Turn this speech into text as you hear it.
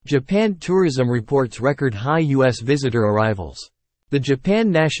Japan tourism reports record high U.S. visitor arrivals. The Japan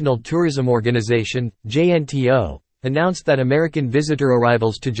National Tourism Organization, JNTO, announced that American visitor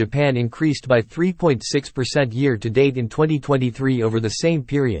arrivals to Japan increased by 3.6% year-to-date in 2023 over the same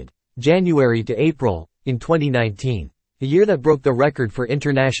period, January to April, in 2019, a year that broke the record for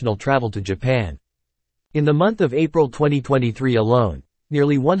international travel to Japan. In the month of April 2023 alone,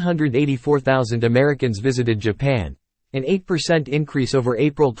 nearly 184,000 Americans visited Japan, an 8% increase over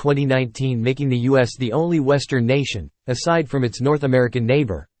April 2019, making the U.S. the only Western nation, aside from its North American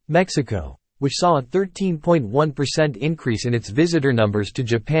neighbor, Mexico, which saw a 13.1% increase in its visitor numbers to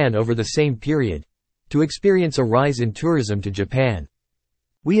Japan over the same period, to experience a rise in tourism to Japan.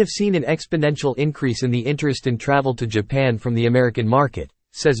 We have seen an exponential increase in the interest in travel to Japan from the American market,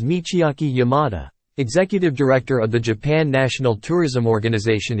 says Michiaki Yamada, executive director of the Japan National Tourism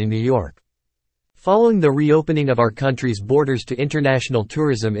Organization in New York. Following the reopening of our country's borders to international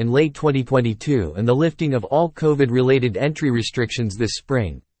tourism in late 2022 and the lifting of all COVID-related entry restrictions this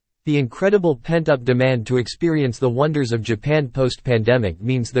spring, the incredible pent-up demand to experience the wonders of Japan post-pandemic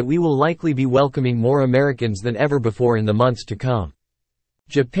means that we will likely be welcoming more Americans than ever before in the months to come.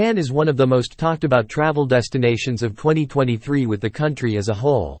 Japan is one of the most talked about travel destinations of 2023, with the country as a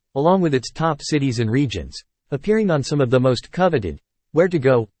whole, along with its top cities and regions, appearing on some of the most coveted where to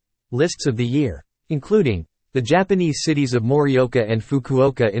go lists of the year, including the Japanese cities of Morioka and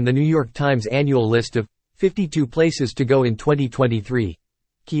Fukuoka in the New York Times annual list of 52 places to go in 2023.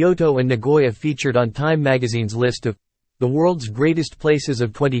 Kyoto and Nagoya featured on Time magazine's list of the world's greatest places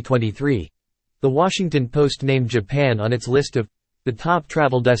of 2023. The Washington Post named Japan on its list of the top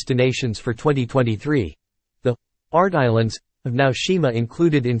travel destinations for 2023. The Art Islands of Naoshima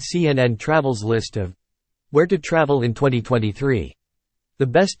included in CNN Travel's list of where to travel in 2023. The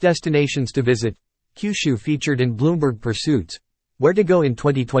best destinations to visit, Kyushu featured in Bloomberg Pursuit's where to go in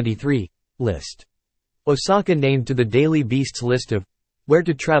 2023 list. Osaka named to the Daily Beast's list of where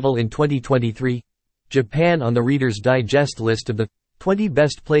to travel in 2023. Japan on the Reader's Digest list of the 20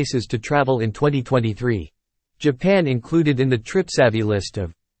 best places to travel in 2023. Japan included in the TripSavvy list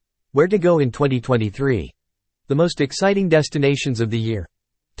of where to go in 2023. The most exciting destinations of the year.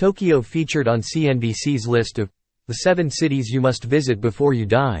 Tokyo featured on CNBC's list of the 7 cities you must visit before you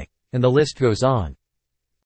die, and the list goes on.